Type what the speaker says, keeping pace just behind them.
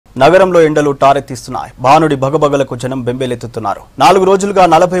నగరంలో ఎండలు టారెత్తిస్తున్నాయి. భానుడి భగభగలకు జనం బెంబేలెత్తుతున్నారు. 4 రోజులుగా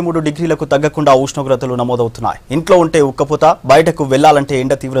 43 డిగ్రీలకు తగ్గకుండా ఉష్ణోగ్రతలు నమోదవుతున్నాయి. ఇంట్లో ఉంటే ఉక్కపోత, బయటకు వెళ్లాలంటే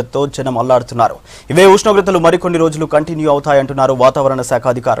ఎండ తీవ్రతతో జనం అల్లాడుతున్నారు. ఇవే ఉష్ణోగ్రతలు మరికొన్ని రోజులు కంటిన్యూ అవుతాయంటున్నారు వాతావరణ శాఖ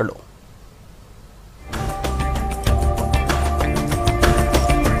అధికారులు.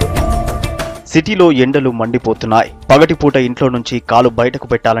 సిటీలో ఎండలు మండిపోతున్నాయి. పగటిపూట ఇంట్లో నుంచి కాలు బయటకు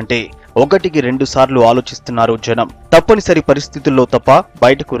పెట్టాలంటే 1-2 సార్లు ఆలోచిస్తున్నారు జనం. తప్పనిసరి పరిస్థితుల్లో తప్ప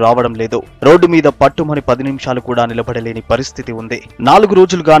బయటకు రావడం లేదు. రోడ్డు మీద పట్టుమని 10 నిమిషాలు కూడా నిలబడలేని పరిస్థితి ఉంది. 4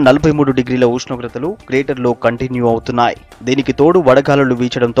 రోజులుగా 43 డిగ్రీల ఉష్ణోగ్రతలు గ్రేటర్లో కంటిన్యూ అవుతున్నాయి. దీనికి తోడు వడగాలులు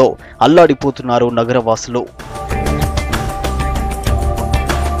వీచడంతో అల్లాడిపోతున్నారు నగరవాసులు.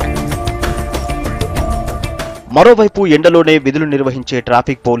 మరోవైపు ఎండలోనే విధులు నిర్వహించే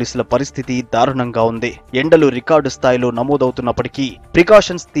ట్రాఫిక్ పోలీసుల పరిస్థితి దారుణంగా ఉంది. ఎండలు రికార్డు స్థాయిలో నమోదవుతున్నప్పటికీ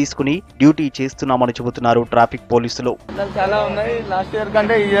ప్రికాషన్స్ తీసుకుని డ్యూటీ చేస్తున్నామని చెబుతున్నారు ట్రాఫిక్ పోలీసులు. చాలా ఉన్నాయి, లాస్ట్ ఇయర్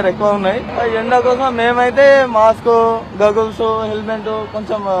కంటే ఈ ఇయర్ ఎక్కువ ఉన్నాయి. ఎండ కోసం మేమైతే మాస్క్, గగుల్స్, హెల్మెట్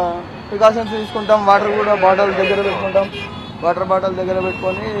కొంచెం ప్రికాషన్స్ తీసుకుంటాం. వాటర్ కూడా బాటిల్ దగ్గర పెట్టుకుంటాం. వాటర్ బాటిల్ దగ్గర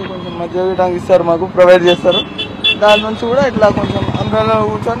పెట్టుకొని కొంచెం మధ్య ట్యాంక్ ఇస్తారు, మాకు ప్రొవైడ్ చేస్తారు. దాని నుంచి కూడా ఇట్లా కొంచెం అంబ్రెల్లా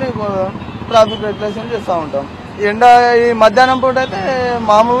కూర్చొని ట్రాఫిక్ రెగ్యులేషన్ చేస్తూ ఉంటాం. ఎండ ఈ మధ్యాహ్నం పూట అయితే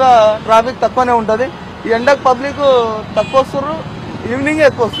మామూలుగా ట్రాఫిక్ తక్కువనే ఉంటది. ఈ ఎండకు పబ్లిక్ తక్కువ వస్తారు, ఈవినింగ్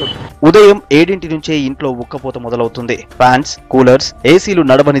ఎక్కువ వస్తారు. ఉదయం 7 నుంచే ఇంట్లో ఉక్కపోత మొదలవుతుంది. ఫ్యాన్స్, కూలర్స్, ఏసీలు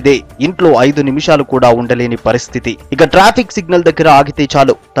నడవనిదే ఇంట్లో 5 నిమిషాలు కూడా ఉండలేని పరిస్థితి. ఇక ట్రాఫిక్ సిగ్నల్ దగ్గర ఆగితే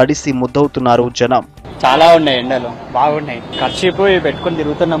చాలు తడిసి ముద్దవుతున్నారు జనం. చాలా ఉన్నాయి, ఎండలు బాగున్నాయి. కర్చీపు పెట్టుకుని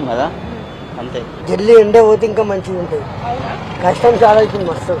తిరుగుతున్నాం కదా, అంతే. జల్లి ఎండ పోతే ఇంకా మంచిగా ఉంటుంది. కష్టం చాలా అవుతుంది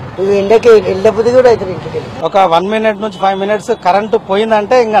మస్తు. ఇవి ఎండకి వెళ్ళబుద్ధి కూడా అవుతుంది ఇంటికి. ఒక 1 మినిట్ నుంచి 5 మినిట్స్ కరెంటు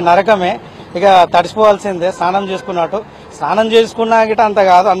పోయిందంటే ఇంకా నరకమే. ఇక తడిసిపోవాల్సిందే. స్నానం చేసుకున్నట్టు స్నానం చేసుకున్నా గిట అంత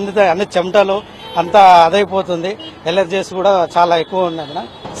కాదు, అన్ని చెమటలు అంతా అదైపోతుంది. ఎలర్జీస్ కూడా చాలా ఎక్కువ ఉన్నాయి.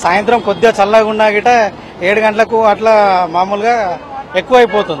 సాయంత్రం కొద్దిగా చల్లగా ఉన్నా గిట 7 గంటలకు అట్లా మామూలుగా ఎక్కువ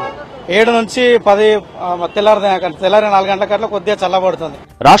అయిపోతుంది. 7 నుంచి 10 తెల్లారి 4 గంటల అట్లా కొద్దిగా చల్లబడుతుంది.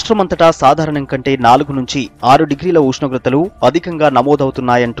 రాష్ట్రమంతటా సాధారణం కంటే 4 నుంచి 6 డిగ్రీల ఉష్ణోగ్రతలు అధికంగా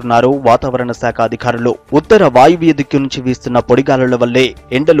నమోదవుతున్నాయంటున్నారు వాతావరణ శాఖ అధికారులు. ఉత్తర వాయువ్య దిక్కు నుంచి వీస్తున్న పొడిగాలుల వల్లే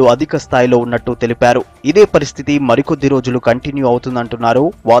ఎండలు అధిక స్థాయిలో ఉన్నట్టు తెలిపారు. ఇదే పరిస్థితి మరికొద్ది రోజులు కంటిన్యూ అవుతుందంటున్నారు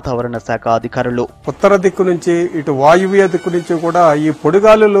వాతావరణ శాఖ అధికారులు. ఉత్తర దిక్కు నుంచి ఇటు వాయువ్య దిక్కు నుంచి కూడా ఈ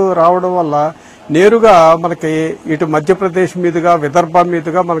పొడిగాలులు రావడం వల్ల నేరుగా మనకి ఇటు మధ్యప్రదేశ్ మీదుగా, విదర్భ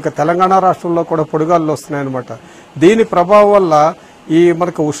మీదుగా మనకి తెలంగాణ రాష్ట్రంలో కూడా పొడిగాలులు వస్తున్నాయన్నమాట. దీని ప్రభావం వల్ల ఈ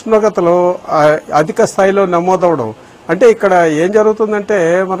మనకు ఉష్ణోగ్రతలు అధిక స్థాయిలో నమోదవడం అంటే ఇక్కడ ఏం జరుగుతుందంటే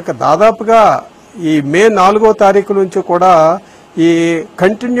మనకు దాదాపుగా ఈ మే 4వ తారీఖు నుంచి కూడా ఈ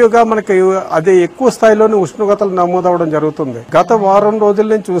కంటిన్యూగా మనకి అదే ఎక్కువ స్థాయిలోని ఉష్ణోగ్రతలు నమోదవడం జరుగుతుంది. గత వారం రోజుల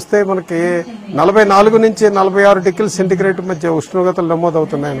నుంచి చూస్తే మనకి 44 నుంచి 46 డిగ్రీల సెంటీగ్రేడ్ మధ్య ఉష్ణోగ్రతలు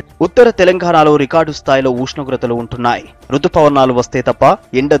నమోదవుతున్నాయి. ఉత్తర తెలంగాణలో రికార్డు స్థాయిలో ఉష్ణోగ్రతలు ఉంటున్నాయి. ఋతుపవనాలు వస్తే తప్ప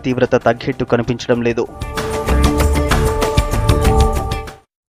ఎండ తీవ్రత తగ్గేట్టు కనిపించడం లేదు.